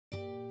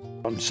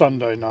On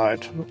Sunday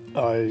night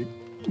I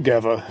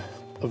gather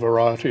a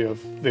variety of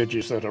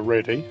veggies that are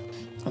ready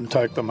and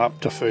take them up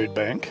to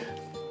foodbank,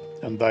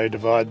 and they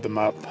divide them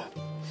up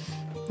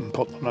and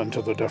put them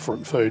into the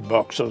different food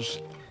boxes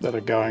that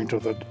are going to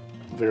the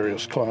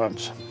various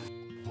clients.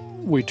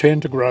 We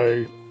tend to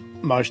grow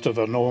most of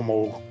the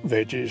normal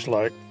veggies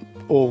like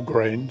all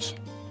greens,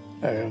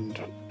 and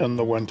in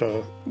the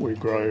winter we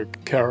grow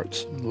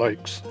carrots and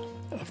leeks,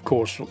 of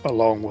course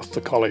along with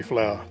the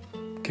cauliflower,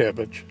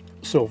 cabbage,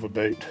 silver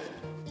beet,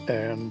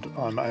 and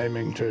I'm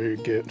aiming to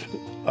get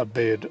a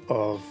bed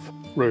of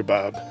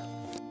rhubarb.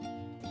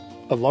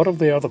 A lot of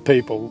the other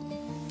people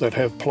that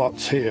have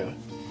plots here,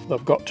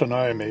 they've got to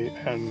know me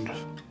and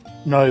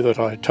know that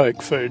I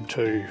take food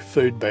to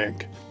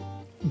foodbank.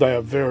 They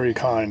are very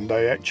kind.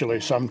 They actually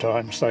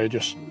sometimes they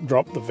just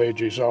drop the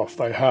veggies off.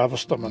 They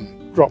harvest them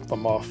and drop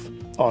them off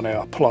on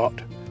our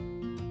plot.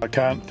 I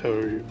can't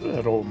do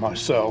it all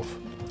myself,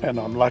 and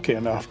I'm lucky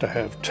enough to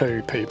have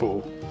 2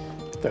 people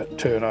that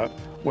turn up.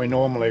 We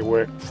normally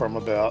work from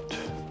about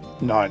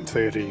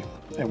 9:30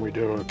 and we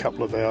do a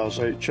couple of hours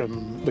each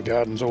and the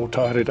garden's all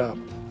tidied up.